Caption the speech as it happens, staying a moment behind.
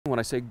When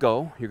I say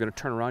go, you're going to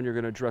turn around, you're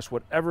going to address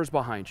whatever's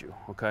behind you,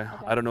 okay?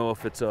 I don't know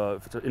if it's an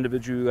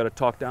individual you got to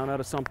talk down out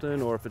of something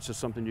or if it's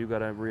just something you got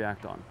to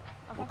react on,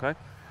 okay?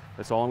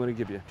 That's all I'm going to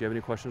give you. Do you have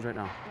any questions right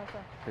now? No, sir.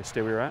 Okay,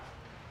 stay where you're at.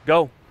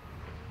 Go.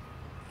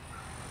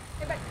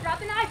 Hey, but drop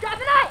the knife, drop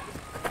the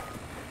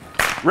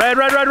knife! Red,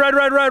 red, red, red,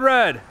 red, red,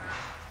 red.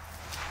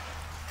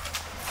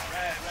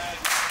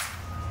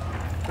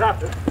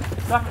 Drop it.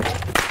 Drop it.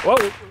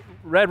 Whoa,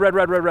 red, red,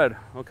 red, red, red.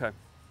 Okay.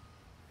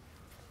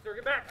 Sir,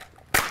 get back.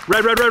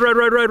 Red, red, red, red,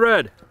 red, red,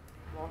 red.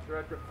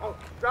 Oh,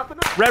 drop the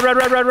knife. Red, red,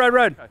 red, red, red,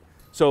 red. Okay.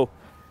 So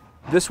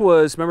this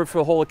was, remember for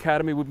the whole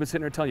academy, we've been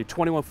sitting there telling you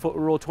 21-foot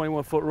rule,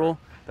 21-foot rule,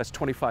 that's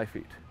 25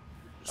 feet.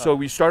 So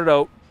we started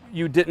out,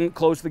 you didn't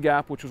close the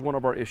gap, which was one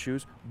of our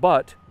issues,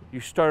 but you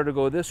started to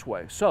go this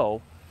way.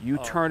 So you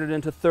turn it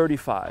into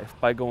 35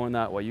 by going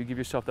that way. You give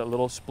yourself that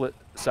little split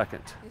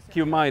second.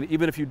 Keep in mind,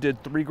 even if you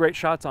did 3 great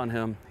shots on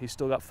him, he's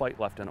still got fight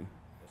left in him.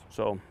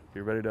 So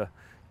be ready to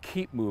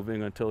keep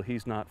moving until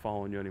he's not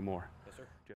following you anymore.